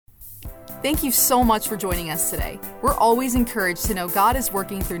Thank you so much for joining us today. We're always encouraged to know God is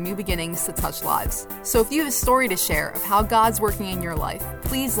working through new beginnings to touch lives. So if you have a story to share of how God's working in your life,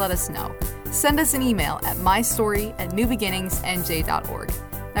 please let us know. Send us an email at mystory@newbeginningsnj.org.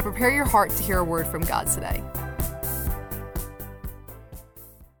 Now prepare your heart to hear a word from God today.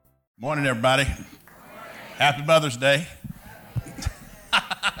 Morning, everybody. Happy Mother's Day.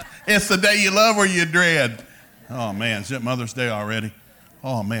 It's the day you love or you dread. Oh, man, is it Mother's Day already?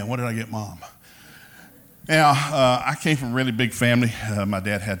 Oh, man, what did I get Mom? Now, I came from a really big family. My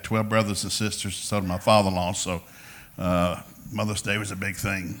dad had 12 brothers and sisters, so did my father-in-law, so Mother's Day was a big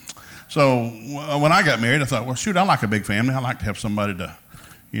thing. So when I got married, I thought, well, shoot, I like a big family. I like to have somebody to,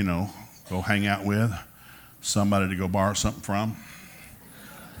 go hang out with, somebody to go borrow something from,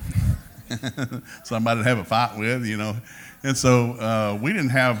 somebody to have a fight with, And so we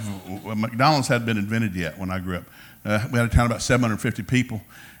didn't have, McDonald's hadn't been invented yet when I grew up. We had a town of about 750 people.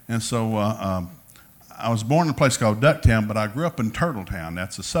 And so I was born in a place called Ducktown, but I grew up in Turtletown.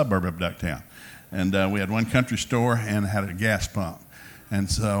 That's a suburb of Ducktown. And we had one country store and had a gas pump. And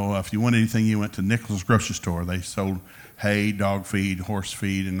so if you wanted anything, you went to Nichols Grocery Store. They sold hay, dog feed, horse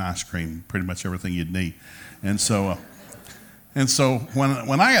feed, and ice cream, pretty much everything you'd need. And so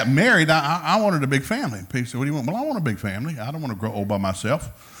when I got married, I wanted a big family. People said, what do you want? Well, I want a big family. I don't want to grow old by myself.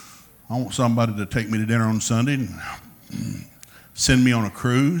 I want somebody to take me to dinner on Sunday and send me on a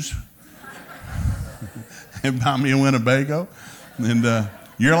cruise and buy me a Winnebago. And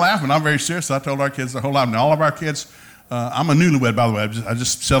you're laughing. I'm very serious. I told our kids the whole time. And all of our kids, I'm a newlywed, by the way. I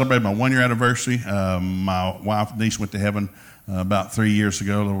just celebrated my 1-year anniversary. My wife, Denise, went to heaven about 3 years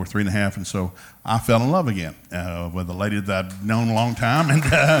ago, a little over 3.5, and so I fell in love again with a lady that I'd known a long time, and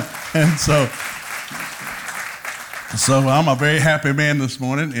so I'm a very happy man this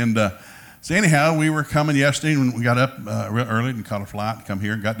morning. And so anyhow, we were coming yesterday, and we got up real early and caught a flight to come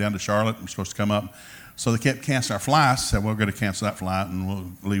here and got down to Charlotte. We were supposed to come up. So they kept canceling our flights. Said, well, we're going to cancel that flight, and we'll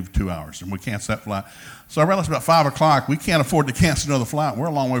leave 2 hours. And we canceled that flight. So I realized about 5 o'clock, we can't afford to cancel another flight. We're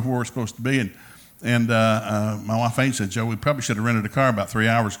a long way from where we're supposed to be. And my wife, Amy, said, Joe, we probably should have rented a car about 3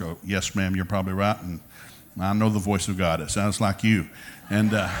 hours ago. Yes, ma'am, you're probably right. And I know the voice of God. It sounds like you.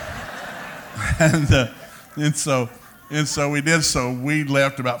 And so we did. So we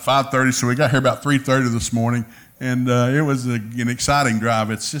left about 5:30. So we got here about 3:30 this morning. And it was an exciting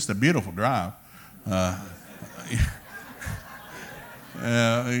drive. It's just a beautiful drive.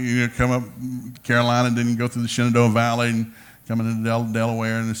 You come up Carolina and then go through the Shenandoah Valley and come into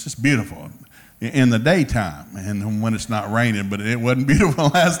Delaware, and it's just beautiful in the daytime and when it's not raining. But it wasn't beautiful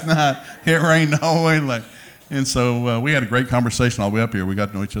last night. It rained all the way. And so we had a great conversation all the way up here. We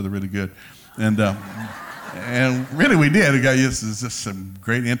got to know each other really good, and really we did. It was just a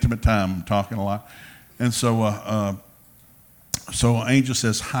great intimate time, talking a lot, and so. So Angel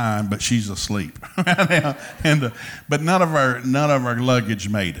says hi, but she's asleep. But none of our luggage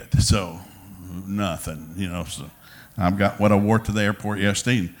made it. So nothing, So I've got what I wore to the airport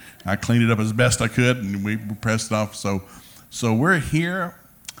yesterday, and I cleaned it up as best I could, and we pressed it off. So we're here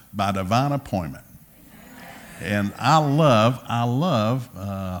by divine appointment, and I love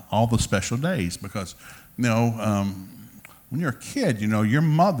all the special days because when you're a kid, your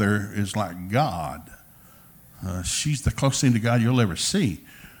mother is like God. She's the closest thing to God you'll ever see.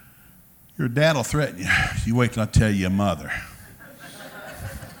 Your dad will threaten you. You wait till I tell you your mother.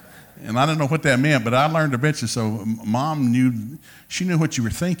 And I didn't know what that meant, but I learned eventually. So Mom knew what you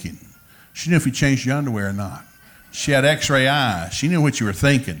were thinking. She knew if you changed your underwear or not. She had X-ray eyes. She knew what you were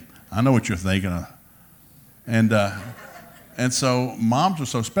thinking. I know what you're thinking. And so moms were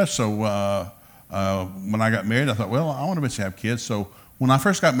so special. So when I got married, I thought, well, I want to eventually have kids. So when I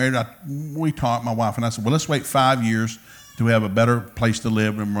first got married, we talked, my wife and I said, well, let's wait 5 years till we have a better place to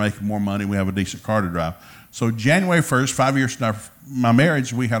live and we're making more money. We have a decent car to drive. So January 1st, 5 years from my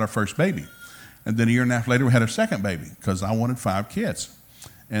marriage, we had our first baby. And then a year and a half later, we had our second baby because I wanted 5 kids.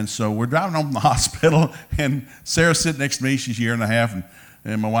 And so we're driving home from the hospital, and Sarah's sitting next to me. She's a year and a half,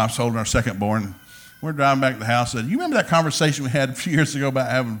 and my wife's holding our second born. We're driving back to the house. I said, you remember that conversation we had a few years ago about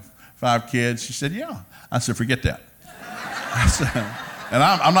having 5 kids? She said, yeah. I said, forget that. I said, and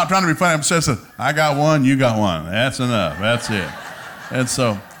I'm not trying to be funny. I'm just saying, I got one, you got one. That's enough. That's it. And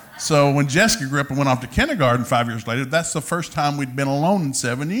so when Jessica grew up and went off to kindergarten 5 years later, that's the first time we'd been alone in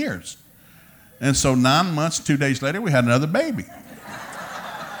 7 years. And so 9 months, 2 days later, we had another baby.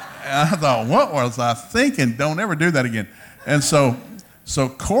 And I thought, what was I thinking? Don't ever do that again. And so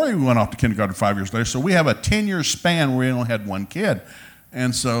Corey went off to kindergarten 5 years later. So we have a 10-year span where we only had one kid.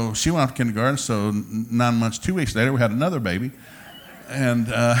 And so she went off to kindergarten. So 9 months, 2 weeks later, we had another baby. And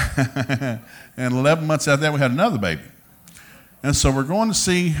 11 months after that, we had another baby. And so we're going to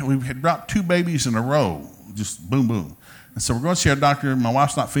see, we had dropped 2 babies in a row, just boom, boom. And so we're going to see our doctor. My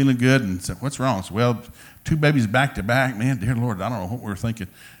wife's not feeling good, and said, what's wrong? I said, well, 2 babies back to back. Man, dear Lord, I don't know what we were thinking.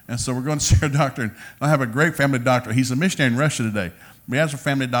 And so we're going to see our doctor, and I have a great family doctor. He's a missionary in Russia today. We have a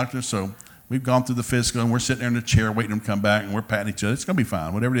family doctor, so we've gone through the physical, and we're sitting there in the chair waiting for him to come back, and we're patting each other. It's going to be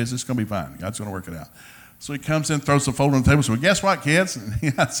fine. Whatever it is, it's going to be fine. God's going to work it out. So he comes in, throws the folder on the table, says, well, guess what, kids?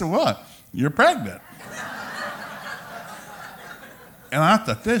 And I said, what? You're pregnant. And I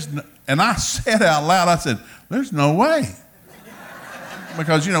thought, and I said out loud, I said, there's no way.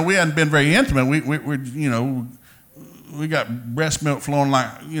 Because, we hadn't been very intimate. We got breast milk flowing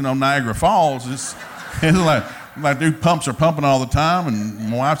like, Niagara Falls. It's like dude pumps are pumping all the time, and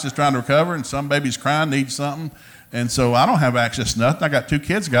my wife's just trying to recover, and some baby's crying, needs something. And so I don't have access to nothing. I got 2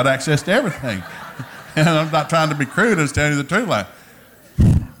 kids, got access to everything. And I'm not trying to be crude, I'm just telling you the truth.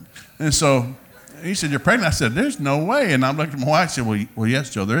 And so he said, you're pregnant? I said, there's no way. And I'm looking at my wife and said, well, yes,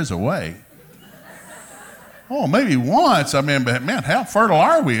 Joe, there is a way. Oh, maybe once. But man, how fertile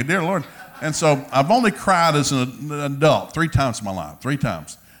are we, dear Lord? And so I've only cried as an adult 3 times in my life, 3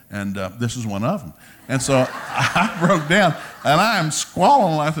 times. And this is one of them. And so I broke down, and I am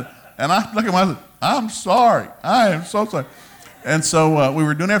squalling. And I look at myself, I'm sorry. I am so sorry. And so we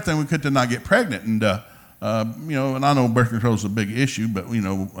were doing everything we could to not get pregnant. And, and I know birth control is a big issue, but,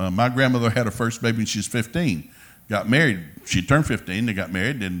 my grandmother had her first baby when she was 15. Got married. She turned 15. They got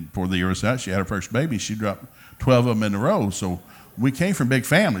married. And before the year was out, she had her first baby. She dropped 12 of them in a row. So we came from big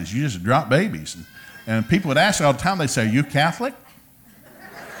families. You just drop babies. And people would ask me all the time, they say, are you Catholic?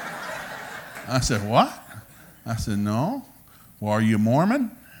 I said, what? I said, no. Well, are you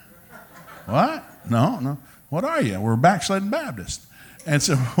Mormon? What? No. What are you? We're backslidden Baptist. And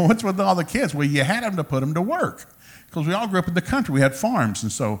so what's with all the kids? Well, you had them to put them to work because we all grew up in the country. We had farms.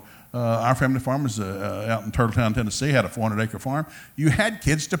 And so our family farm was out in Turtletown, Tennessee, had a 400-acre farm. You had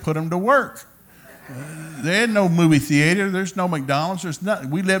kids to put them to work. There had no movie theater. There's no McDonald's. There's nothing.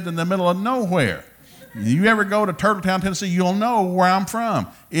 We lived in the middle of nowhere. You ever go to Turtletown, Tennessee, you'll know where I'm from.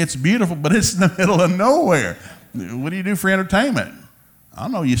 It's beautiful, but it's in the middle of nowhere. What do you do for entertainment? I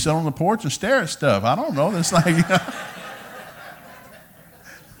don't know. You sit on the porch and stare at stuff. I don't know. It's like,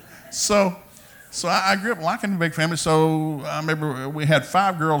 So I grew up liking a big family. So I remember we had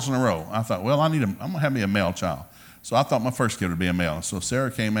 5 girls in a row. I thought, well, I'm going to have me a male child. So I thought my first kid would be a male. So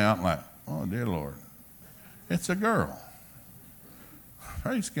Sarah came out like, oh, dear Lord, it's a girl.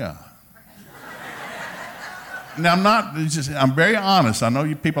 Praise God. Now, I'm very honest. I know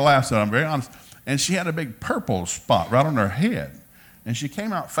you people laugh, so I'm very honest. And she had a big purple spot right on her head. And she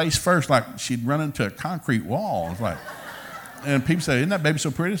came out face first like she'd run into a concrete wall. It's like, and people say, isn't that baby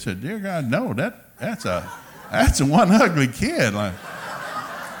so pretty? I said, dear God, no, that's a one ugly kid. Like,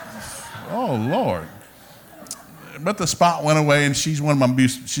 oh, Lord. But the spot went away, and she's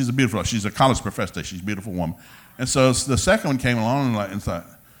she's a beautiful, she's a college professor. She's a beautiful woman. And so the second one came along and thought,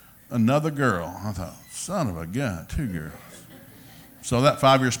 another girl. I thought, son of a gun, 2 girls. So that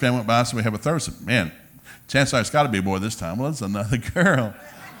 5-year span went by, so we have a third. I said, man, chances are it's got to be a boy this time. Well, it's another girl.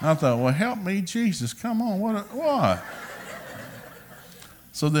 I thought, well, help me, Jesus, come on, what?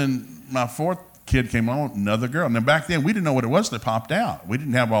 So then my 4th kid came along, another girl. And then back then, we didn't know what it was that popped out. We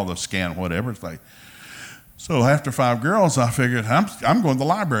didn't have all the scan, whatever. It's like, so after 5 girls, I figured, I'm going to the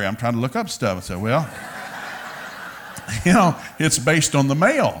library. I'm trying to look up stuff. I said, well, it's based on the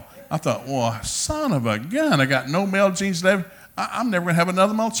male. I thought, well, son of a gun, I got no male genes left. I'm never going to have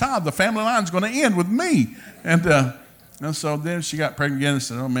another male child. The family line's going to end with me. And so then she got pregnant again and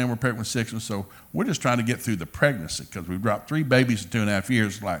said, oh, man, we're pregnant with 6. And so we're just trying to get through the pregnancy because we dropped 3 babies in 2.5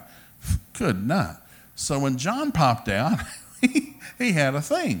 years. Like, could not. So when John popped out, he had a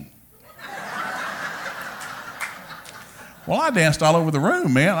thing. Well, I danced all over the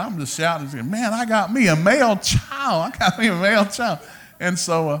room, man. I'm just shouting, man, I got me a male child. And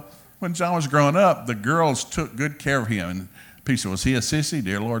so when John was growing up, the girls took good care of him. And people said, was he a sissy?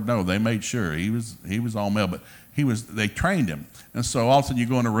 Dear Lord, no. They made sure. He was all male, but they trained him. And so all of a sudden you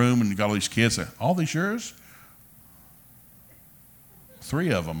go in a room and you got all these kids say, all these yours?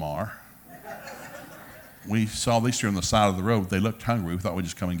 3 of them are. We saw these 3 on the side of the road. They looked hungry. We thought we'd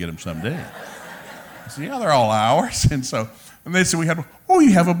just come and get them someday. I said, yeah, they're all ours. And they said,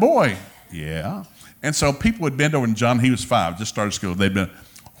 you have a boy. Yeah. And so people would bend over, and John, he was 5, just started school. They'd been,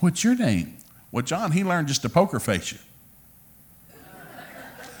 what's your name? Well, John, he learned just to poker face you.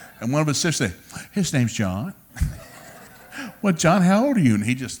 And one of his sisters said, his name's John. Well, John, how old are you? And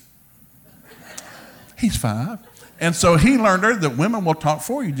he's 5. And so he learned her that women will talk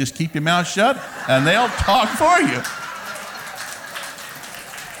for you. Just keep your mouth shut, and they'll talk for you.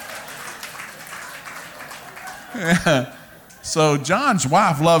 So John's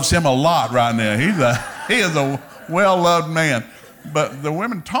wife loves him a lot right now. He is a well-loved man. But the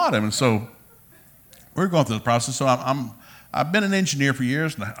women taught him, and so we're going through the process. So I've been an engineer for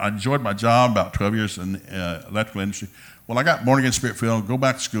years, and I enjoyed my job, about 12 years in the electrical industry. Well, I got born again, Spirit-filled, go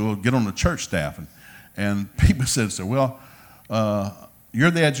back to school, get on the church staff. And people said, well,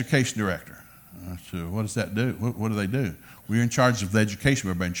 you're the education director. I said, what does that do? What do they do? We're in charge of the education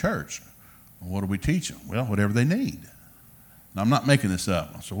of everybody in church. Well, what do we teach them? Well, whatever they need. Now, I'm not making this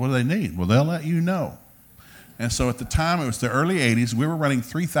up. So what do they need? Well, they'll let you know. And so at the time, it was the early 80s, we were running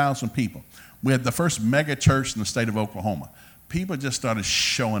 3,000 people. We had the first mega church in the state of Oklahoma. People just started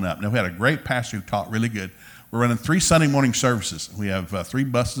showing up. Now, we had a great pastor who taught really good. We're running 3 Sunday morning services. We have 3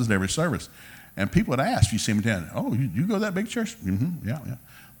 buses at every service. And people would ask, you see me down, oh, you go to that big church? Mm-hmm, yeah.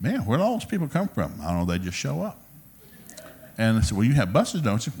 Man, where do all those people come from? I don't know, they just show up. And I said, well, you have buses,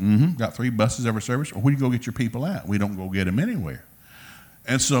 don't you? Mm-hmm, got 3 buses every service. Well, where do you go get your people at? We don't go get them anywhere.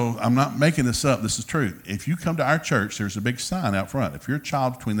 And so I'm not making this up. This is true. If you come to our church, there's a big sign out front. If you're a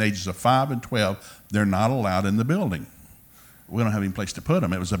child between the ages of 5 and 12, they're not allowed in the building. We don't have any place to put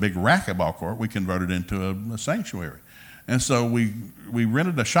them. It was a big racquetball court. We converted into a sanctuary. And so we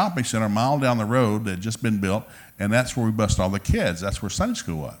rented a shopping center a mile down the road that had just been built, and that's where we bused all the kids. That's where Sunday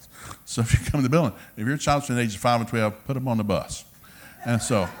school was. So if you come to the building, if you're a child between the ages of 5 and 12, put them on the bus. And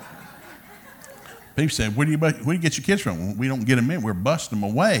so people say, where do you get your kids from? We don't get them in. We're busting them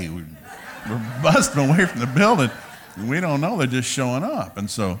away. We're busting them away from the building. And we don't know. They're just showing up. And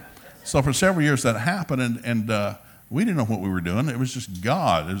so for several years that happened, and we didn't know what we were doing. It was just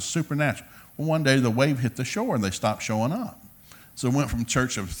God. It was supernatural. Well, one day the wave hit the shore, and they stopped showing up. So we went from a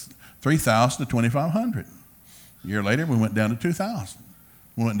church of 3,000 to 2,500. A year later, we went down to 2,000.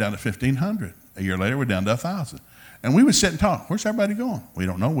 We went down to 1,500. A year later, we're down to 1,000. And we would sit and talk. Where's everybody going? We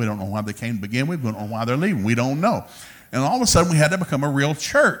don't know. We don't know why they came to begin with. We don't know why they're leaving. We don't know. And all of a sudden, we had to become a real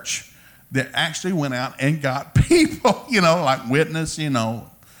church that actually went out and got people, like witness,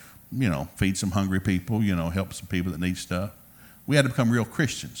 feed some hungry people, help some people that need stuff. We had to become real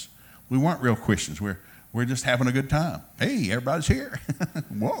Christians. We weren't real Christians. We're just having a good time. Hey, everybody's here.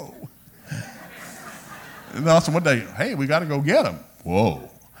 Whoa. And then also one day, hey, we got to go get them. Whoa.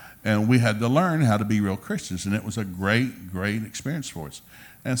 And we had to learn how to be real Christians, and it was a great, great experience for us.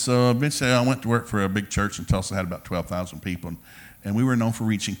 And so eventually I went to work for a big church in Tulsa, had about 12,000 people, and we were known for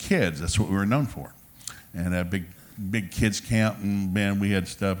reaching kids. That's what we were known for. And a big kids camp, and man, we had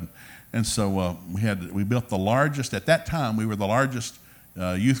stuff. And so we built the largest, at that time, we were the largest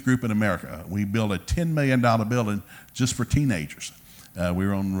youth group in America. We built a $10 million building just for teenagers. We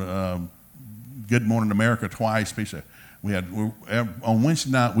were on Good Morning America twice. On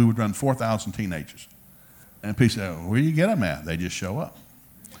Wednesday night, we would run 4,000 teenagers. And people say, where do you get them at? They just show up.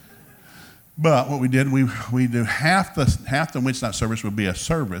 But what we did, we do half the Wednesday night service would be a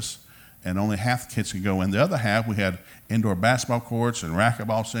service, and only half the kids could go in. The other half, we had indoor basketball courts and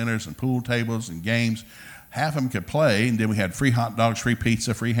racquetball centers and pool tables and games. Half of them could play, and then we had free hot dogs, free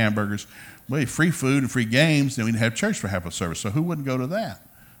pizza, free hamburgers, free food and free games. Then we'd have church for half a service. So who wouldn't go to that?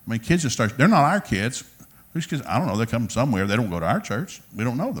 I mean, kids just start, they're not our kids. Whose kids? I don't know. They come somewhere. They don't go to our church. We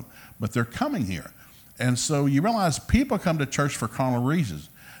don't know them. But they're coming here. And so you realize people come to church for carnal reasons.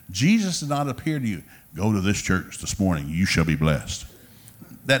 Jesus did not appear to you. Go to this church this morning. You shall be blessed.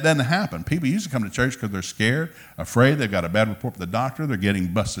 That doesn't happen. People used to come to church because they're scared, afraid. They've got a bad report from the doctor. They're getting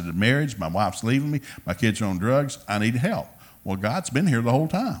busted in marriage. My wife's leaving me. My kids are on drugs. I need help. Well, God's been here the whole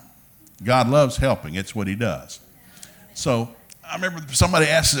time. God loves helping. It's what he does. So I remember somebody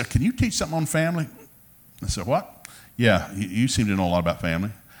asked, can you teach something on family? I said, what? Yeah, you seem to know a lot about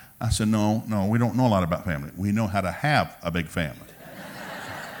family. I said, no, we don't know a lot about family. We know how to have a big family.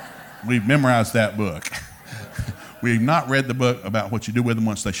 We've memorized that book. We've not read the book about what you do with them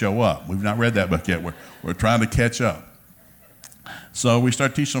once they show up. We've not read that book yet. We're trying to catch up. So we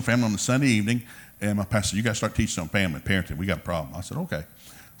started teaching on family on the Sunday evening, and my pastor said, you got to start teaching on family, parenting. We got a problem. I said, okay.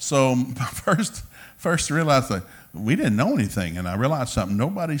 So first to realize that we didn't know anything, and I realized something.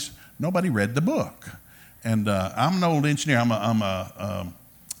 Nobody read the book. And I'm an old engineer. I'm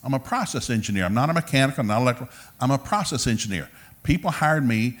a process engineer. I'm not a mechanic. I'm not electrical. I'm a process engineer. People hired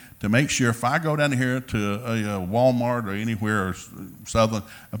me to make sure if I go down here to a Walmart or anywhere or Southern,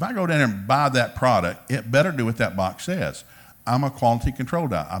 if I go down there and buy that product, it better do what that box says. I'm a quality control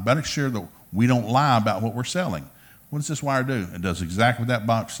guy. I better make sure that we don't lie about what we're selling. What does this wire do? It does exactly what that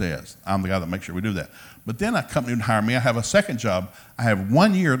box says. I'm the guy that makes sure we do that. But then a company would hire me. I have a second job. I have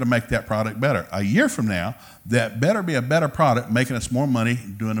 1 year to make that product better. A year from now, that better be a better product, making us more money,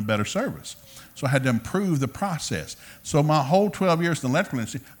 doing a better service. So I had to improve the process. So my whole 12 years in the electrical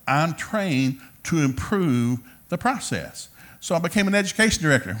industry, I'm trained to improve the process. So I became an education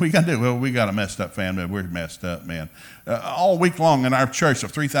director. What you got to do? Well, we got a messed up family. We're messed up, man. All week long in our church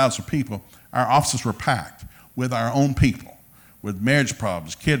of 3,000 people, our offices were packed with our own people, with marriage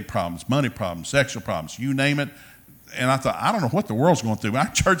problems, kid problems, money problems, sexual problems, you name it. And I thought, I don't know what the world's going through. Our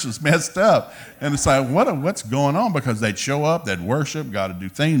church is messed up. And it's like, what's going on? Because they'd show up, they'd worship, God would do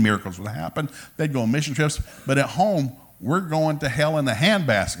things, miracles would happen. They'd go on mission trips. But at home, we're going to hell in the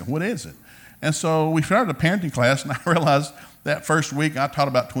handbasket. What is it? And so we started a parenting class, and I realized that first week I taught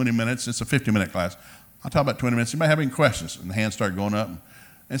about 20 minutes. It's a 50-minute class. I taught about 20 minutes. Anybody have any questions? And the hands started going up.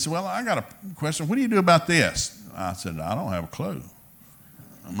 And said, well, I got a question. What do you do about this? I said, I don't have a clue.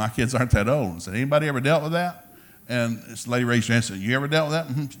 My kids aren't that old. I said, anybody ever dealt with that? And this lady raised her hand and said, you ever dealt with that?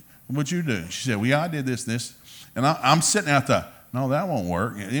 Mm-hmm. What'd you do? She said, well, yeah, I did this. And I'm sitting there, I thought, no, that won't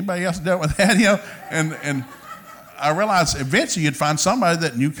work. Anybody else dealt with that? And I realized eventually you'd find somebody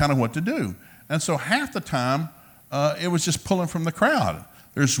that knew kind of what to do. And so half the time, it was just pulling from the crowd.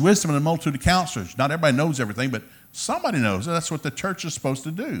 There's wisdom in a multitude of counselors. Not everybody knows everything, but somebody knows. That's what the church is supposed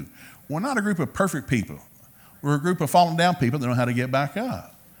to do. We're not a group of perfect people. We're a group of fallen down people that know how to get back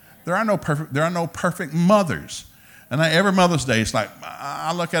up. There are no perfect mothers. And every Mother's Day, it's like,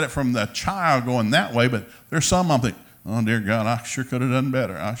 I look at it from the child going that way, but there's some I'm thinking, oh, dear God, I sure could have done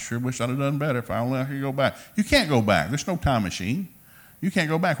better. I sure wish I'd have done better if I only could go back. You can't go back. There's no time machine. You can't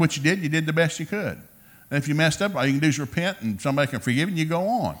go back. What you did the best you could. And if you messed up, all you can do is repent, and somebody can forgive you, and you go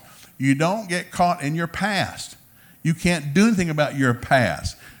on. You don't get caught in your past. You can't do anything about your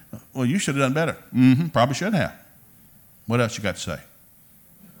past. Well, you should have done better. Probably should have. What else you got to say?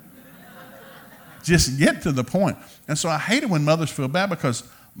 Just get to the point. And so I hate it when mothers feel bad, because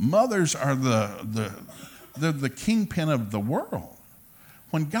mothers are the kingpin of the world.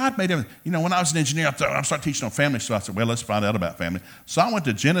 When God made everything, when I was an engineer, I started teaching on family, so I said, well, let's find out about family. So I went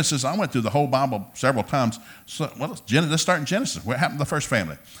to Genesis. I went through the whole Bible several times. So, let's start in Genesis. What happened to the first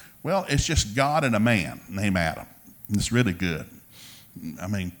family? Well, it's just God and a man named Adam. And it's really good. I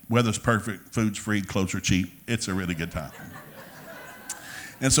mean, weather's perfect, food's free, clothes are cheap. It's a really good time.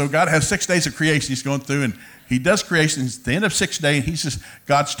 And so God has 6 days of creation. He's going through, and he does creation. It's the end of 6th day, and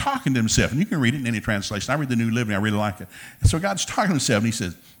God's talking to himself. And you can read it in any translation. I read the New Living. I really like it. And so God's talking to himself, and he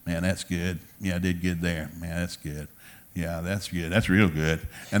says, man, that's good. Yeah, I did good there. Man, that's good. Yeah, that's good. That's real good.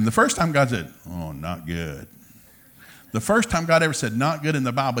 And the first time God said, oh, not good. The first time God ever said not good in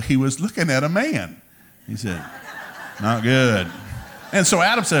the Bible, he was looking at a man. He said, not good. And so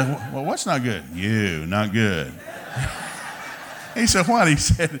Adam said, well, what's not good? You, not good. He said, what? He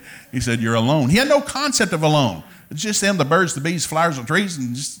said, you're alone. He had no concept of alone. It's just them, the birds, the bees, flowers, the trees,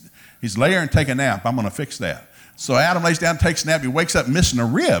 and he's lay there and take a nap. I'm going to fix that. So Adam lays down, takes a nap. He wakes up missing a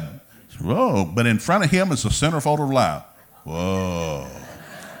rib. Whoa. But in front of him is a centerfold of life. Whoa.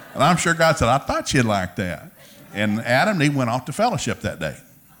 And I'm sure God said, I thought you'd like that. And Adam and Eve went off to fellowship that day.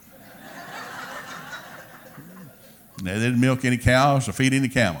 They didn't milk any cows or feed any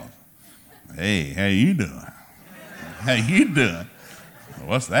camels. Hey, how you doing? How you doing?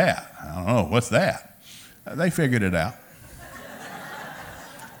 What's that? I don't know. What's that? They figured it out.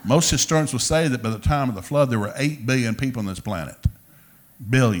 Most historians will say that by the time of the flood, there were 8 billion people on this planet.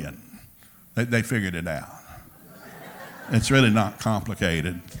 Billion. They figured it out. It's really not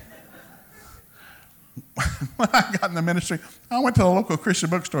complicated. When I got in the ministry, I went to the local Christian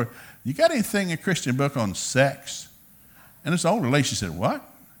bookstore. You got anything in a Christian book on sex? And this older lady, she said, what?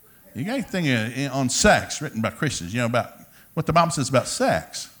 You got anything on sex written by Christians, about what the Bible says about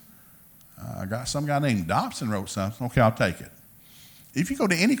sex? I got some guy named Dobson wrote something. Okay, I'll take it. If you go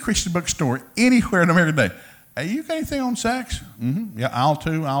to any Christian bookstore anywhere in America today, hey, you got anything on sex? Yeah, aisle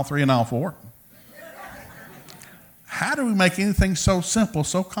 2, aisle 3, and aisle 4. How do we make anything so simple,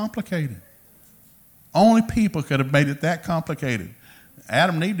 so complicated? Only people could have made it that complicated.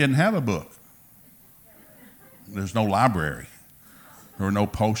 Adam and Eve didn't have a book. There's no library. There were no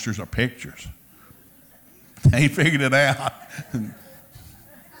posters or pictures. They figured it out.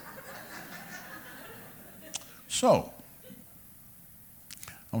 So,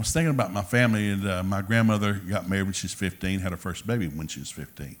 I was thinking about my family, and my grandmother got married when she was 15, had her first baby when she was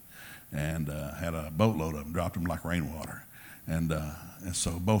 15, and had a boatload of them, dropped them like rainwater. And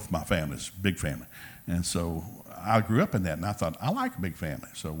so both my families, big family. And so I grew up in that, and I thought, I like a big family.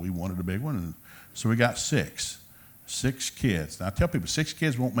 So we wanted a big one, and so we got 6 kids. Now, I tell people 6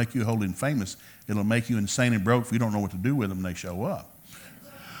 kids won't make you holy and famous. It'll make you insane and broke if you don't know what to do with them when they show up.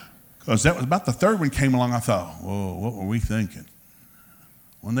 Because that was about the 3rd one came along, I thought, whoa, what were we thinking?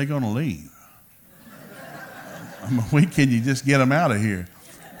 When are they going to leave? When can you just get them out of here?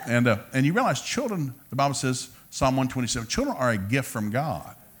 And you realize children, the Bible says, Psalm 127, children are a gift from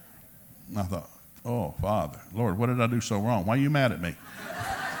God. And I thought, Oh, Father, Lord, what did I do so wrong? Why are you mad at me?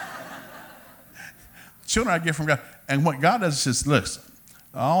 Children I get from God. And what God does is, listen,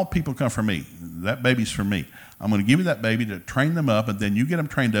 all people come from me. That baby's from me. I'm going to give you that baby to train them up, and then you get them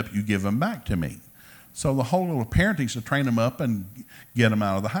trained up, you give them back to me. So the whole little parenting is to train them up and get them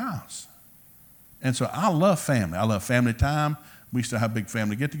out of the house. And so I love family. I love family time. We still have big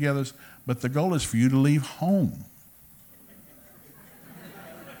family get-togethers. But the goal is for you to leave home.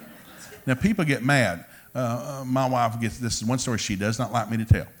 Now, people get mad. My wife gets, this is one story she does not like me to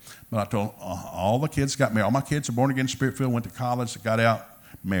tell. But I told all the kids got married. All my kids are born again, spirit-filled, went to college, got out,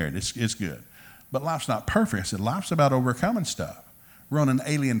 married. It's good. But life's not perfect. I said, life's about overcoming stuff. We're on an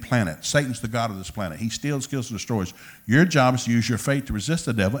alien planet. Satan's the god of this planet. He steals, kills, and destroys. Your job is to use your faith to resist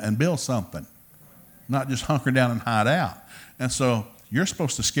the devil and build something, not just hunker down and hide out. And so you're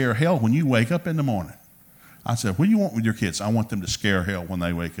supposed to scare hell when you wake up in the morning. I said, what do you want with your kids? I want them to scare hell when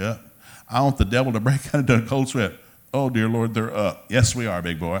they wake up. I want the devil to break out into a cold sweat. Oh, dear Lord, they're up. Yes, we are,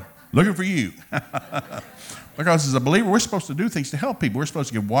 big boy. Looking for you. Because as a believer, we're supposed to do things to help people. We're supposed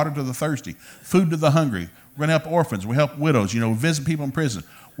to give water to the thirsty, food to the hungry. We're going to help orphans. We help widows, visit people in prison.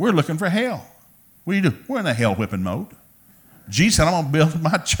 We're looking for hell. What do you do? We're in a hell whipping mode. Jesus said, I'm going to build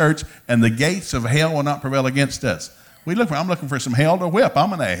my church, and the gates of hell will not prevail against us. I'm looking for some hell to whip.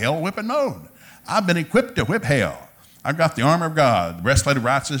 I'm in a hell whipping mode. I've been equipped to whip hell. I've got the armor of God, the breastplate of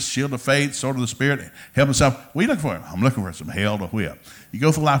righteousness, shield of faith, sword of the Spirit, help myself. What are you looking for? I'm looking for some hell to whip. You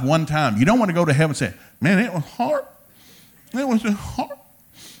go through life one time. You don't want to go to heaven and say, man, it was hard. It was just hard.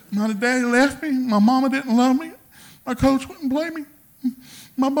 My daddy left me. My mama didn't love me. My coach wouldn't play me.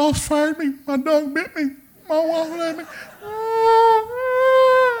 My boss fired me. My dog bit me. My wife left me.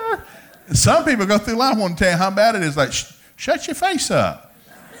 Some people go through life want to tell you how bad it is. Like, shut your face up.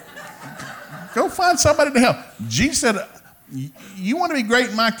 Go find somebody to help. Jesus said, you want to be great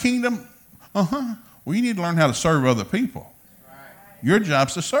in my kingdom? Well, you need to learn how to serve other people. Your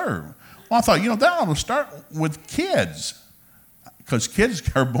job's to serve. Well, I thought, that ought to start with kids. Because kids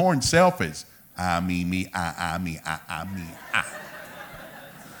are born selfish. I, me, I, me, I.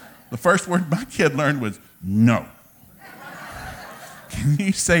 The first word my kid learned was no. Can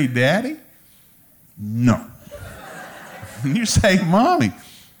you say daddy? No. Can you say mommy?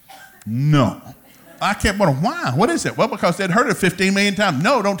 No. I kept wondering, why? What is it? Well, because they'd heard it 15 million times.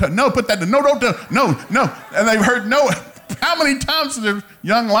 No, don't touch. No, put that. No, don't touch. No. And they've heard no. How many times in their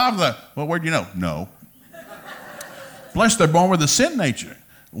young lives? Well, where'd you know? No. Plus, they're born with a sin nature.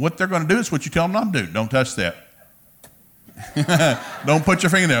 What they're going to do is what you tell them not to do. Don't touch that. Don't put your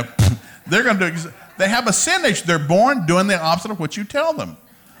finger there. They're going to do. They have a sin nature. They're born doing the opposite of what you tell them.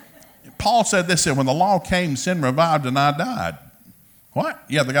 Paul said this: when the law came, sin revived and I died. What?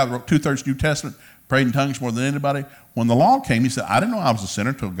 Yeah, the guy that wrote 2/3 New Testament, prayed in tongues more than anybody. When the law came, he said, I didn't know I was a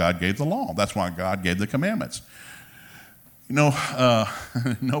sinner until God gave the law. That's why God gave the commandments.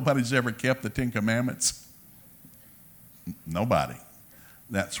 Nobody's ever kept the 10 Commandments. Nobody.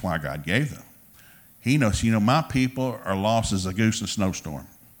 That's why God gave them. He knows, my people are lost as a goose in a snowstorm.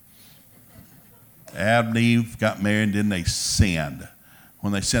 Adam and Eve got married, and then they sinned.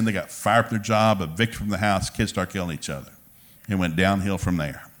 When they sinned, they got fired from their job, evicted from the house, kids started killing each other. It went downhill from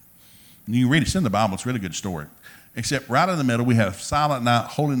there. And you read it, it's in the Bible, it's a really good story. Except right in the middle, we have silent night,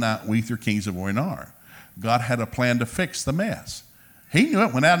 holy night, we three kings of Oinar. God had a plan to fix the mess. He knew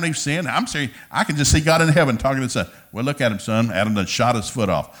it when Adam and Eve sinned. I'm serious. I can just see God in heaven talking to his son. Well, look at him, son. Adam done shot his foot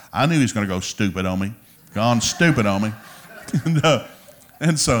off. I knew he was going to go stupid on me. Gone stupid on me.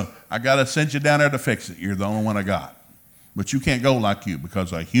 And so I got to send you down there to fix it. You're the only one I got. But you can't go like you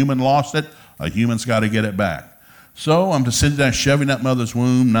because a human lost it. A human's got to get it back. So I'm to send you down, shove you in that mother's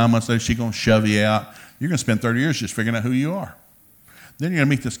womb. 9 months later, she's going to shove you out. You're going to spend 30 years just figuring out who you are. Then you're going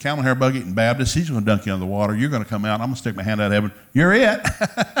to meet this camel hair bug-eating Baptist. He's going to dunk you under the water. You're going to come out. I'm going to stick my hand out of heaven. You're it.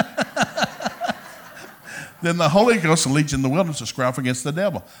 Then the Holy Ghost will lead you in the wilderness to scoff against the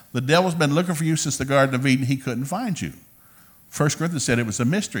devil. The devil's been looking for you since the Garden of Eden. He couldn't find you. 1 Corinthians said it was a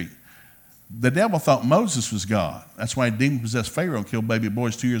mystery. The devil thought Moses was God. That's why he demon-possessed Pharaoh and killed baby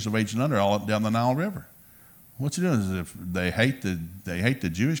boys 2 years of age and under all up down the Nile River. What's he doing? Is if they hate the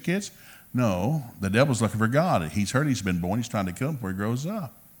Jewish kids? No, the devil's looking for God. He's heard he's been born. He's trying to kill him before he grows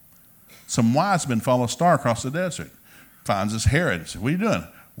up. Some wise men follow a star across the desert. Finds us Herod. Says, what are you doing?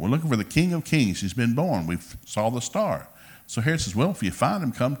 We're looking for the King of Kings. He's been born. We saw the star. So Herod says, well, if you find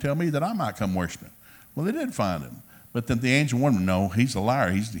him, come tell me that I might come worship him. Well, they did find him. But then the angel warned him, no, he's a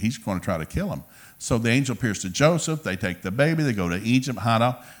liar. He's going to try to kill him. So the angel appears to Joseph. They take the baby. They go to Egypt, hide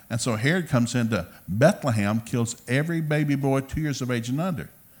out. And so Herod comes into Bethlehem, kills every baby boy 2 years of age and under.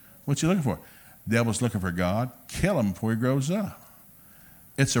 What's he looking for? The devil's looking for God. Kill him before he grows up.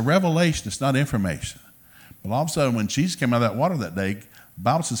 It's a revelation. It's not information. But all of a sudden, when Jesus came out of that water that day, the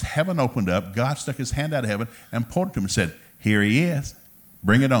Bible says heaven opened up. God stuck his hand out of heaven and pointed to him and said, here he is.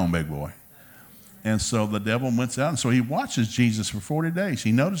 Bring it on, big boy. And so the devil went out, and so he watches Jesus for 40 days.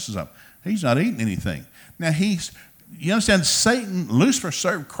 He notices him. He's not eating anything. Now, you understand, Satan, Lucifer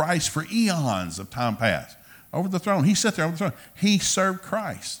served Christ for eons of time past. Over the throne. He sat there over the throne. He served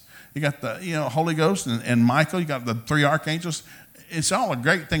Christ. You got the Holy Ghost and Michael. You got the 3 archangels. It's all a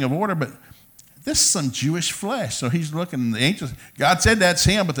great thing of order, but this is some Jewish flesh. So he's looking at the angels. God said that's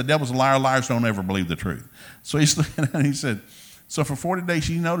him, but the devil's a liar. Liars don't ever believe the truth. So he's looking at it and he said, so for 40 days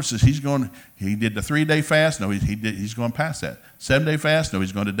he notices he did the 3-day fast. No, he's going past that. 7-day fast. No,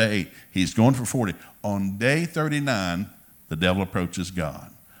 he's going to day 8. He's going for 40. On day 39, the devil approaches God.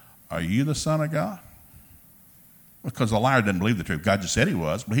 Are you the Son of God? Because the liar doesn't believe the truth. God just said he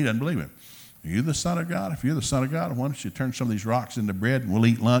was, but he doesn't believe it. Are you the Son of God? If you're the Son of God, why don't you turn some of these rocks into bread and we'll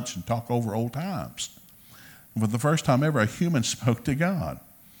eat lunch and talk over old times? For the first time ever, a human spoke to God.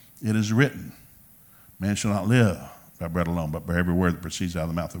 It is written, man shall not live by bread alone, but by every word that proceeds out of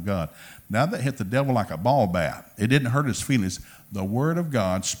the mouth of God. Now that hit the devil like a ball bat. It didn't hurt his feelings. The word of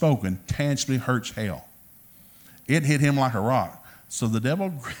God spoken tangibly hurts hell. It hit him like a rock. So the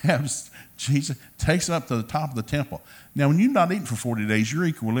devil grabs Jesus, takes him up to the top of the temple. Now, when you're not eating for 40 days, your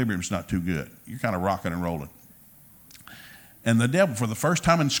equilibrium's not too good. You're kind of rocking and rolling. And the devil, for the first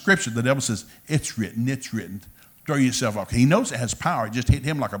time in Scripture, the devil says, it's written, throw yourself off. He knows it has power. It just hit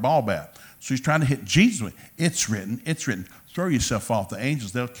him like a ball bat. So he's trying to hit Jesus with it. It's written, throw yourself off. The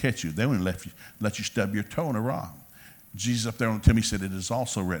angels, they'll catch you. They won't let you stub your toe in a rock. Jesus up there on the temple, he said, it is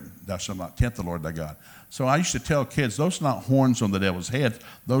also written, thou shalt not tempt the Lord thy God. So I used to tell kids, those are not horns on the devil's head.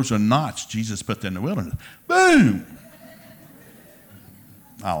 Those are knots Jesus put in the wilderness. Boom!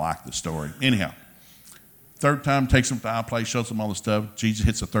 I like the story. Anyhow, third time, takes them to our place, shows them all the stuff. Jesus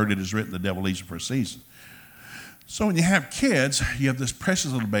hits the third, it is written, the devil leaves him for a season. So when you have kids, you have this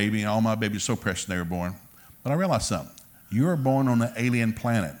precious little baby, and all my babies are so precious when they were born. But I realized something. You are born on an alien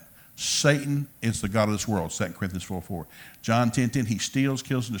planet. Satan is the god of this world, 2 Corinthians 4:4. John 10:10, he steals,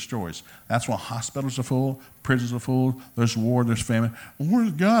 kills, and destroys. That's why hospitals are full, prisons are full, there's war, there's famine. Well,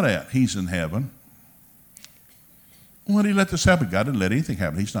 where's God at? He's in heaven. Why did he let this happen? God didn't let anything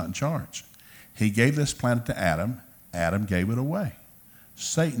happen. He's not in charge. He gave this planet to Adam. Adam gave it away.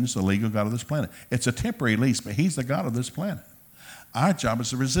 Satan's the legal god of this planet. It's a temporary lease, but he's the god of this planet. Our job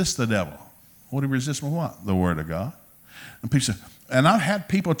is to resist the devil. What do we resist with what? The word of God. And I've had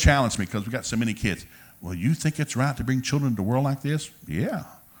people challenge me because we got so many kids. Well, you think it's right to bring children into the world like this? Yeah.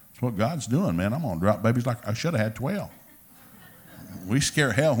 That's what God's doing, man. I'm going to drop babies like I should have had 12. We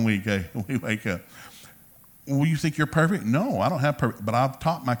scare hell when we wake up. Well, you think you're perfect? No, I don't have perfect. But I've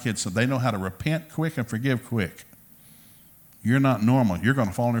taught my kids so they know how to repent quick and forgive quick. You're not normal. You're going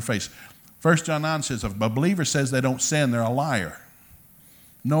to fall on your face. 1 John 9 says, if a believer says they don't sin, they're a liar.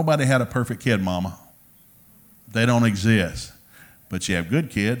 Nobody had a perfect kid, mama. They don't exist. But you have good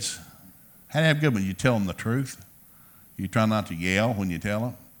kids. How do you have good ones? You tell them the truth. You try not to yell when you tell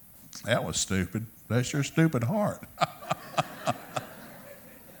them. That was stupid. Bless your stupid heart.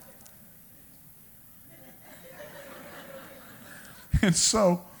 And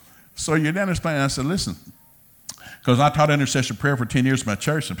so you're down this plan. And I said, listen, because I taught intercession prayer for 10 years in my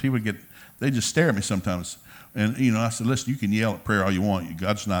church, and people they just stare at me sometimes. And, I said, listen, you can yell at prayer all you want.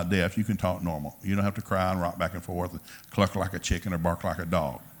 God's not deaf. You can talk normal. You don't have to cry and rock back and forth and cluck like a chicken or bark like a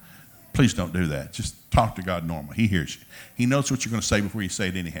dog. Please don't do that. Just talk to God normal. He hears you. He knows what you're going to say before you say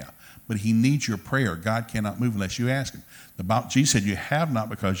it anyhow. But he needs your prayer. God cannot move unless you ask him. Jesus said, you have not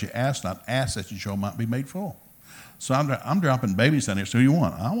because you ask not. Ask that you shall might be made full. So I'm dropping babies down here. So what do you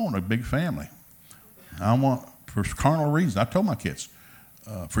want? I want a big family. I want, for carnal reasons, I told my kids,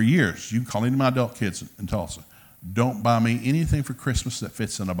 for years, you can call any of my adult kids in Tulsa, don't buy me anything for Christmas that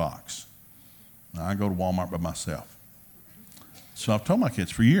fits in a box. Now, I go to Walmart by myself. So I've told my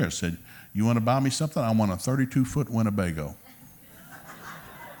kids for years, said, you want to buy me something? I want a 32-foot Winnebago.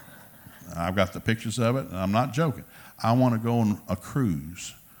 I've got the pictures of it, and I'm not joking. I want to go on a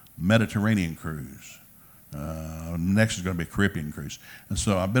cruise, Mediterranean cruise. Next is going to be a Caribbean cruise. And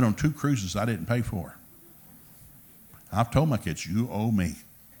so I've been on 2 cruises I didn't pay for. I've told my kids, you owe me.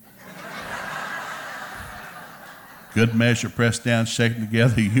 Good measure, pressed down, shaken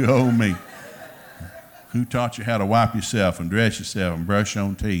together, you owe me. Who taught you how to wipe yourself and dress yourself and brush your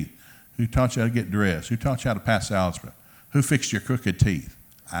own teeth? Who taught you how to get dressed? Who taught you how to pass algebra? Who fixed your crooked teeth?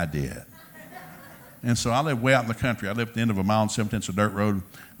 I did. And so I live way out in the country. I live at the end of a mile and 7/10 of dirt road,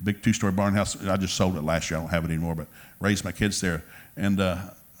 a big 2-story barn house. I just sold it last year. I don't have it anymore, but raised my kids there. And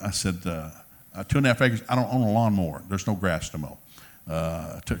I said, 2.5 acres, I don't own a lawnmower. There's no grass to mow.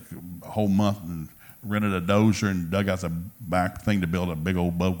 Took a whole month and rented a dozer and dug out the back thing to build a big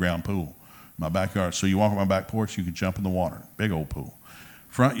old above ground pool in my backyard. So you walk on my back porch, you can jump in the water. Big old pool.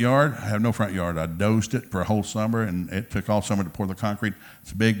 Front yard, I have no front yard. I dozed it for a whole summer, and it took all summer to pour the concrete.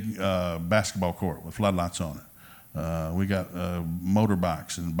 It's a big basketball court with floodlights on it. We got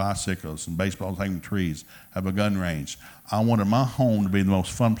motorbikes and bicycles and baseballs hanging trees. Have a gun range. I wanted my home to be the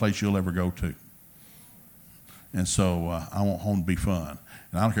most fun place you'll ever go to. And so I want home to be fun.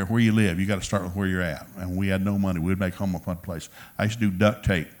 And I don't care where you live, you got to start with where you're at. And we had no money. We'd make home a fun place. I used to do duct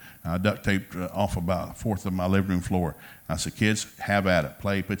tape. I duct taped off about a fourth of my living room floor. I said, kids, have at it.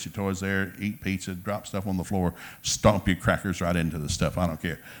 Play, put your toys there, eat pizza, drop stuff on the floor, stomp your crackers right into the stuff. I don't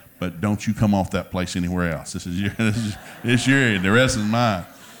care. But don't you come off that place anywhere else. This is your area. The rest is mine.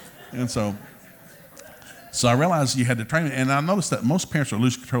 And so I realized you had to train it. And I noticed that most parents are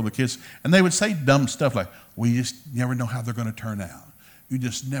lose control of the kids. And they would say dumb stuff like, well, you just never know how they're going to turn out. You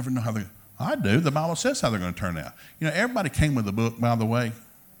just never know how they're I do. The Bible says how they're going to turn out. You know, everybody came with a book, by the way.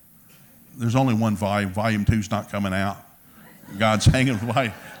 There's only one volume. Volume 2's not coming out. God's hanging with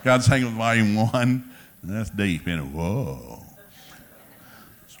volume 1. That's deep, isn't it? Whoa.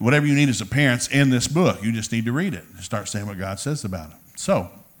 So whatever you need as a parent's in this book. You just need to read it and start saying what God says about it. So,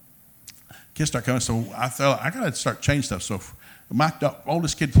 kids start coming. So I thought, I got to start changing stuff. So my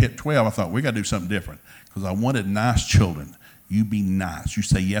oldest kid hit 12. I thought, we got to do something different because I wanted nice children. You be nice. You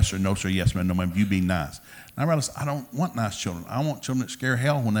say yes or no, sir, yes, man, no, man. You be nice. And I realized I don't want nice children. I want children that scare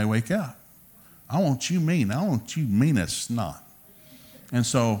hell when they wake up. I want you mean. I want you mean as snot. And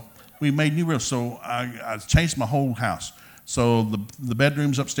so we made new rules. So I changed my whole house. So the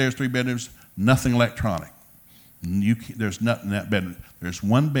bedrooms upstairs, 3 bedrooms, nothing electronic. There's nothing in that bedroom. There's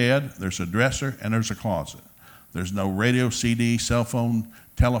one bed, there's a dresser, and there's a closet. There's no radio, CD, cell phone,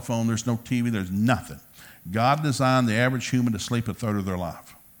 telephone. There's no TV. There's nothing. God designed the average human to sleep a third of their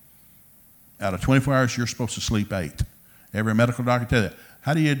life. Out of 24 hours, you're supposed to sleep 8. Every medical doctor tell you that.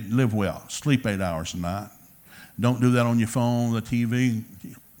 How do you live well? Sleep 8 hours a night. Don't do that on your phone, the TV,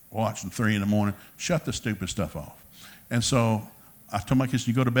 watching 3 in the morning. Shut the stupid stuff off. And so I told my kids,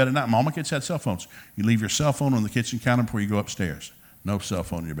 you go to bed at night. All my kids had cell phones. You leave your cell phone on the kitchen counter before you go upstairs. No cell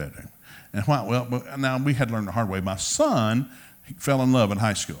phone in your bedroom. And why? Well, but now we had to learn the hard way. My son fell in love in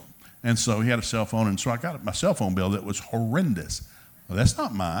high school. And so he had a cell phone, and so I got my cell phone bill that was horrendous. Well, that's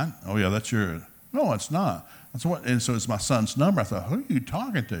not mine. Oh, yeah, that's yours. No, it's not. That's what. And so it's my son's number. I thought, who are you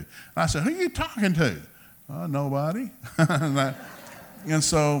talking to? And I said, who are you talking to? Nobody. And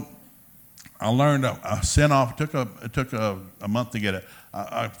so I learned, I sent off, it took a month to get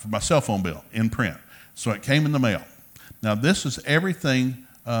my cell phone bill in print. So it came in the mail. Now, this is everything.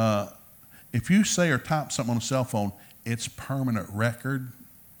 If you say or type something on a cell phone, it's permanent record.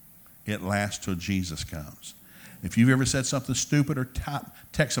 It lasts till Jesus comes. If you've ever said something stupid or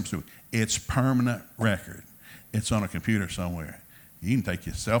text something stupid, it's permanent record. It's on a computer somewhere. You can take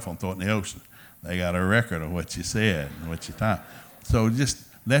your cell phone, throw it in the ocean. They got a record of what you said and what you typed. So just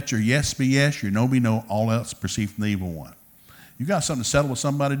let your yes be yes, your no be no, all else proceed from the evil one. You got something to settle with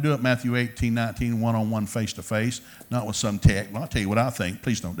somebody, do it. Matthew 18:19, one-on-one, face-to-face, not with some tech. Well, I'll tell you what I think.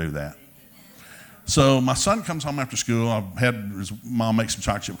 Please don't do that. So my son comes home after school. I've had his mom make some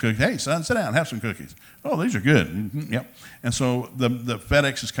chocolate chip cookies. Hey, son, sit down, have some cookies. Oh, these are good. Mm-hmm, yep. And so the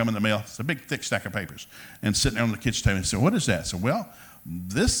FedEx is coming in the mail. It's a big, thick stack of papers. And sitting there on the kitchen table, and said, what is that? I said, well,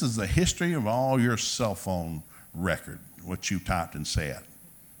 this is the history of all your cell phone record, what you typed and said.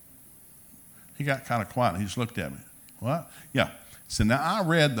 He got kind of quiet, and he just looked at me. What? Yeah. So now I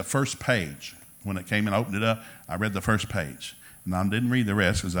read the first page. When it came and opened it up, I read the first page. And I didn't read the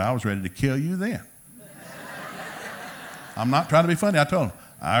rest because I was ready to kill you then. I'm not trying to be funny. I told him,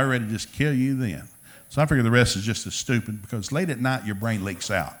 I ready to just kill you then. So I figure the rest is just as stupid because late at night, your brain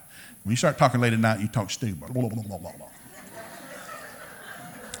leaks out. When you start talking late at night, you talk stupid. Blah, blah, blah, blah, blah.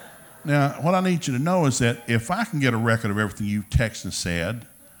 Now, what I need you to know is that if I can get a record of everything you texted and said,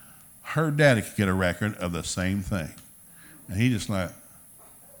 her daddy could get a record of the same thing. And he just like,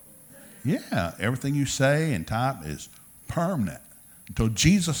 yeah, everything you say and type is permanent until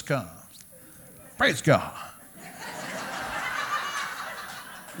Jesus comes. Praise God.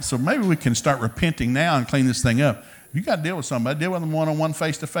 So maybe we can start repenting now and clean this thing up. If you got to deal with somebody, deal with them one-on-one,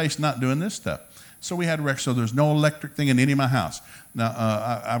 face-to-face, not doing this stuff. So we had a record. So there's no electric thing in any of my house. Now,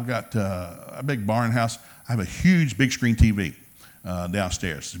 I've got a big barn house. I have a huge big screen TV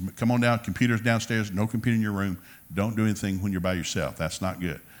downstairs. Come on down, computers downstairs, no computer in your room. Don't do anything when you're by yourself. That's not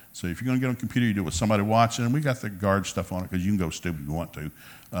good. So if you're going to get on a computer, you do it with somebody watching. And we got the guard stuff on it because you can go stupid if you want to.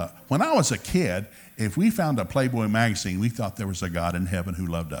 When I was a kid, if we found a Playboy magazine, we thought there was a God in heaven who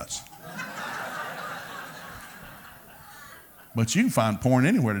loved us. But you can find porn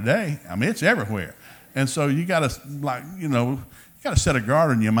anywhere today. I mean, it's everywhere. And so you got to, you got to set a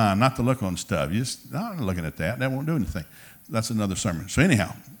guard in your mind not to look on stuff. You just, I'm not looking at that. That won't do anything. That's another sermon. So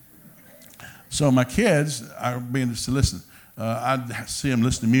anyhow, so my kids are being to listen. I'd see them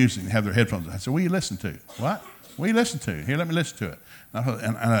listen to music and have their headphones on. I said, what do you listen to? What? What do you listen to? Here, let me listen to it.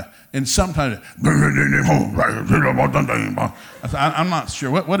 And sometimes, I said, I'm not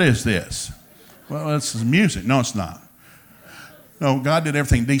sure. What is this? Well, it's music. No, it's not. No, God did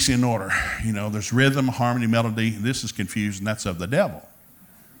everything decent in order. There's rhythm, harmony, melody. This is confused, and that's of the devil.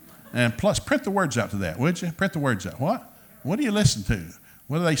 And plus, print the words out to that, would you? Print the words out. What? What do you listen to?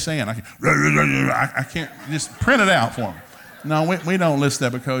 What are they saying? I can't just print it out for them. No, we don't listen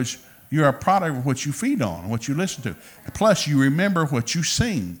to that because you're a product of what you feed on, what you listen to. Plus, you remember what you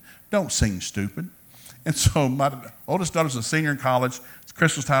sing. Don't sing stupid. And so my oldest daughter's a senior in college. It's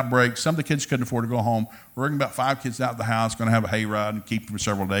Christmas time break. Some of the kids couldn't afford to go home. We're bringing about 5 kids out of the house, going to have a hayride and keep them for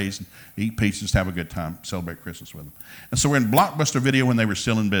several days and eat pizzas, have a good time, celebrate Christmas with them. And so we're in Blockbuster Video when they were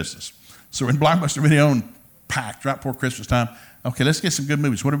still in business. So we're in Blockbuster Video and packed right before Christmas time. Okay, let's get some good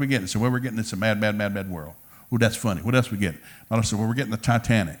movies. What are we getting? So what we're getting, it's a mad, mad, mad, mad world. Oh, that's funny. What else we get? I said, well, we're getting the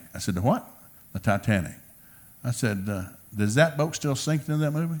Titanic. I said, the what? The Titanic. I said, does that boat still sink in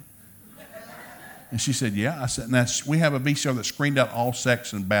that movie? And she said, yeah. I said, we have a VCR that screened out all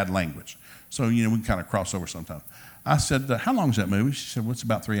sex and bad language. So, we can kind of cross over sometimes. I said, how long is that movie? She said, well, it's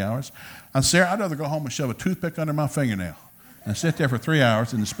about 3 hours. I said, Sarah, I'd rather go home and shove a toothpick under my fingernail and sit there for 3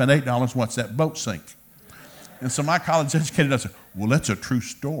 hours and spend $8 watch that boat sink. And so my college educated, I said, well, that's a true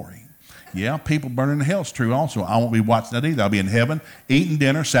story. Yeah, people burning in hell's true also. I won't be watching that either. I'll be in heaven, eating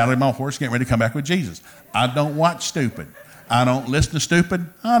dinner, saddling my horse, getting ready to come back with Jesus. I don't watch stupid. I don't listen to stupid.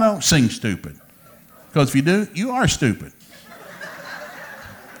 I don't sing stupid. Because if you do, you are stupid.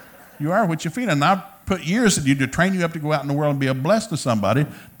 You are what you feed. And I've put years in you to train you up to go out in the world and be a blessing to somebody,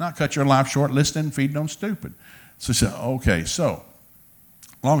 not cut your life short listening and feeding on stupid. So I said, okay, so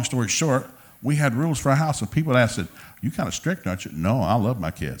long story short, we had rules for our house. And people asked, you kind of strict, aren't you? No, I love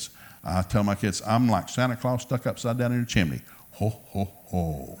my kids. I tell my kids, I'm like Santa Claus stuck upside down in a chimney. Ho, ho,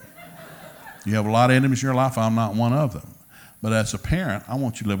 ho. You have a lot of enemies in your life. I'm not one of them. But as a parent, I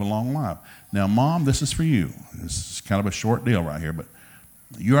want you to live a long life. Now, Mom, this is for you. This is kind of a short deal right here, but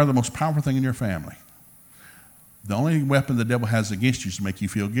you are the most powerful thing in your family. The only weapon the devil has against you is to make you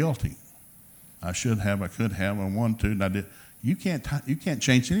feel guilty. I should have, I could have, I wanted to, and I did. You can't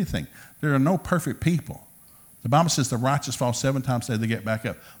change anything. There are no perfect people. The Bible says the righteous fall 7 times a day, they get back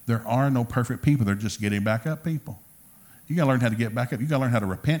up. There are no perfect people. They're just getting back up people. You got to learn how to get back up. You got to learn how to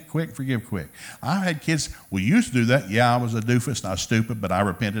repent quick, forgive quick. I've had kids, we used to do that. Yeah, I was a doofus and I was stupid, but I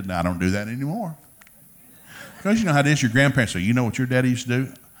repented and I don't do that anymore. Because you know how it is, your grandparents say, you know what your daddy used to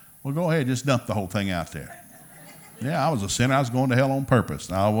do? Well, go ahead, just dump the whole thing out there. Yeah, I was a sinner. I was going to hell on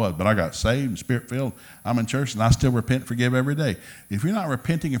purpose. I was, but I got saved and spirit-filled. I'm in church, and I still repent and forgive every day. If you're not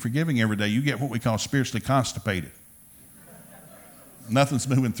repenting and forgiving every day, you get what we call spiritually constipated. Nothing's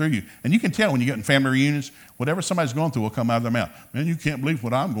moving through you. And you can tell when you get in family reunions, whatever somebody's going through will come out of their mouth. Man, you can't believe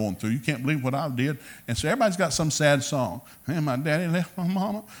what I'm going through. You can't believe what I did. And so everybody's got some sad song. Man, my daddy left my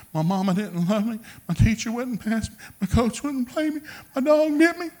mama. My mama didn't love me. My teacher wouldn't pass me. My coach wouldn't play me. My dog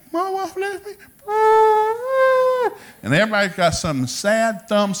bit me. My wife left me. And everybody's got some sad,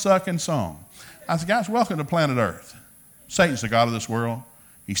 thumb-sucking song. I said, guys, welcome to planet Earth. Satan's the God of this world.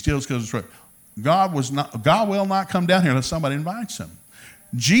 He steals because it's right. God will not come down here unless somebody invites him.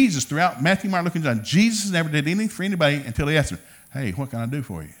 Jesus, throughout Matthew, Mark, Luke, and John, Jesus never did anything for anybody until he asked him, hey, what can I do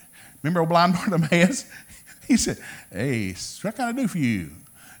for you? Remember old blind Bartimaeus? He said, hey, what can I do for you?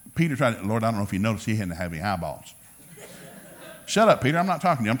 Peter tried, Lord, I don't know if you noticed he hadn't have any eyeballs. Shut up, Peter, I'm not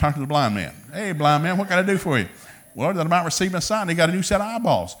talking to you. I'm talking to the blind man. Hey, blind man, what can I do for you? Well, that I might receive my sign. He got a new set of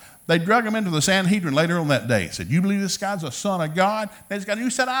eyeballs. They drug him into the Sanhedrin later on that day. Said, you believe this guy's a son of God? He's got a new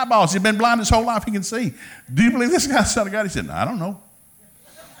set of eyeballs. He's been blind his whole life. He can see. Do you believe this guy's a son of God? He said, no, I don't know.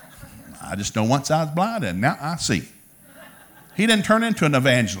 I just know once I was blind and now I see. He didn't turn into an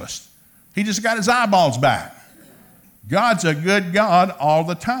evangelist. He just got his eyeballs back. God's a good God all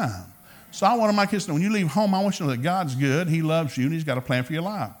the time. So I want my kids to know when you leave home, I want you to know that God's good. He loves you and he's got a plan for your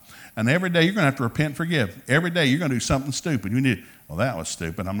life. And every day you're going to have to repent and forgive. Every day you're going to do something stupid. You need, well, that was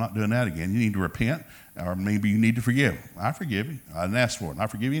stupid. I'm not doing that again. You need to repent, or maybe you need to forgive. I forgive you. I didn't ask for it. I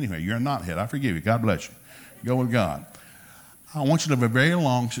forgive you anyway. You're a knothead. I forgive you. God bless you. Go with God. I want you to live a very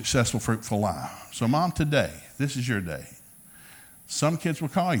long, successful, fruitful life. So, Mom, today, this is your day. Some kids will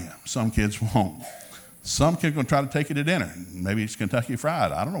call you. Some kids won't. Some kids are going to try to take you to dinner. Maybe it's Kentucky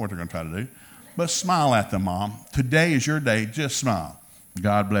Fried. I don't know what they're going to try to do. But smile at them, Mom. Today is your day. Just smile.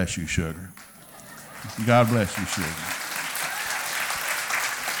 God bless you, sugar. God bless you, sugar.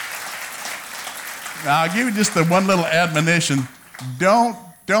 Now, I'll give you just the one little admonition. Don't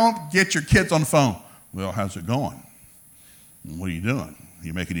get your kids on the phone. Well, how's it going? What are you doing?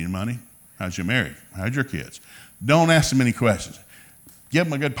 You making any money? How's your marriage? How's your kids? Don't ask them any questions. Give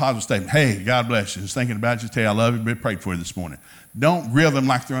them a good positive statement. Hey, God bless you. Just thinking about you. Just tell you I love you. Prayed for you this morning. Don't grill them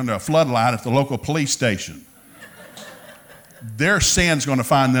like they're under a floodlight at the local police station. Their sin's going to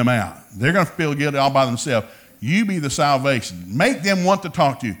find them out. They're going to feel guilty all by themselves. You be the salvation. Make them want to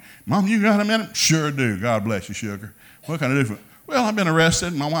talk to you. Mom, you got a minute? Sure do. God bless you, sugar. What can I do for you? Well, I've been arrested,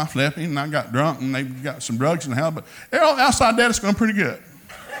 and my wife left me, and I got drunk, and they got some drugs in the house, but outside that, it's going pretty good.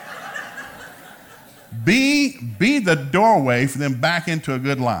 Be the doorway for them back into a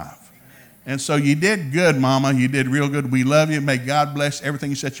good life. And so you did good, Mama. You did real good. We love you. May God bless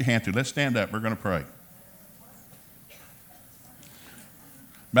everything you set your hand to. Let's stand up. We're going to pray.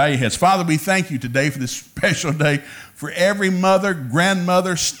 Bow your heads. Father, we thank you today for this special day, for every mother,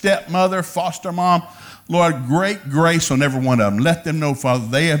 grandmother, stepmother, foster mom. Lord, great grace on every one of them. Let them know, Father,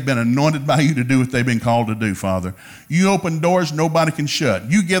 they have been anointed by you to do what they've been called to do, Father. You open doors nobody can shut.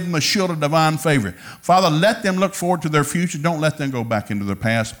 You give them a shield of divine favor. Father, let them look forward to their future. Don't let them go back into their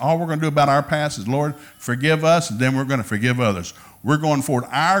past. All we're going to do about our past is, Lord, forgive us, and then we're going to forgive others. We're going forward.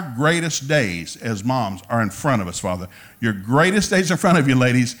 Our greatest days as moms are in front of us, Father. Your greatest days in front of you,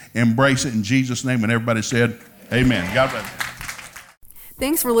 ladies. Embrace it in Jesus' name. And everybody said, amen. God bless you.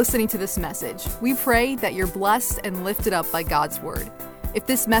 Thanks for listening to this message. We pray that you're blessed and lifted up by God's Word. If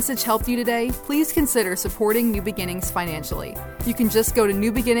this message helped you today, please consider supporting New Beginnings financially. You can just go to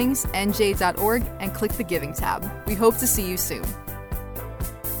newbeginningsnj.org and click the Giving tab. We hope to see you soon.